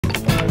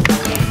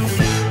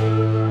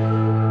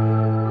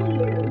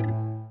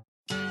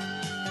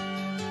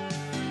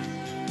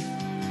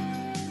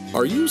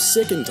Are you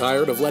sick and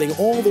tired of letting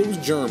all those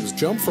germs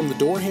jump from the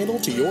door handle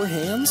to your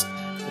hands?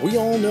 We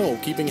all know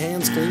keeping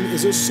hands clean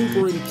is a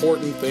super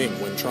important thing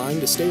when trying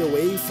to stay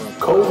away from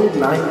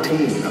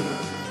COVID-19.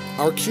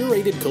 Our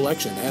curated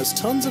collection has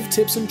tons of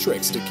tips and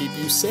tricks to keep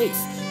you safe,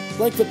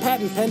 like the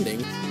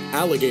patent-pending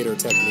alligator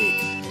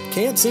technique.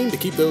 Can't seem to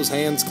keep those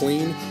hands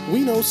clean? We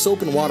know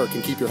soap and water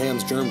can keep your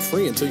hands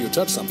germ-free until you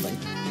touch something.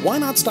 Why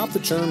not stop the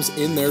germs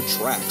in their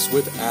tracks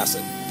with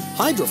acid?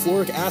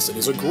 Hydrofluoric acid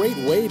is a great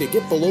way to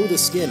get below the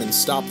skin and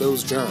stop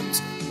those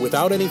germs.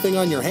 Without anything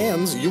on your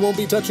hands, you won't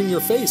be touching your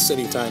face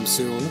anytime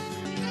soon.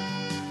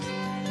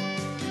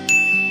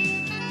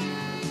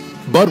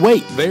 But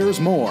wait, there's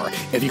more.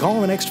 If you call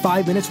in the next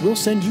 5 minutes, we'll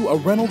send you a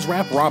Reynolds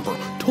Wrap Romper,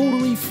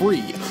 totally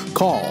free.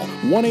 Call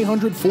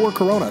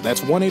 1-800-4-CORONA,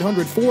 that's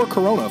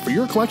 1-800-4-CORONA, for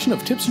your collection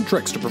of tips and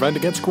tricks to prevent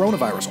against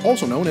coronavirus,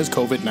 also known as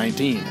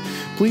COVID-19.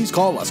 Please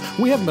call us.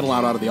 We haven't been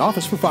allowed out of the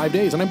office for 5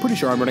 days, and I'm pretty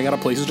sure I'm running out of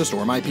places to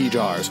store my pee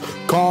jars.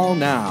 Call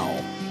now.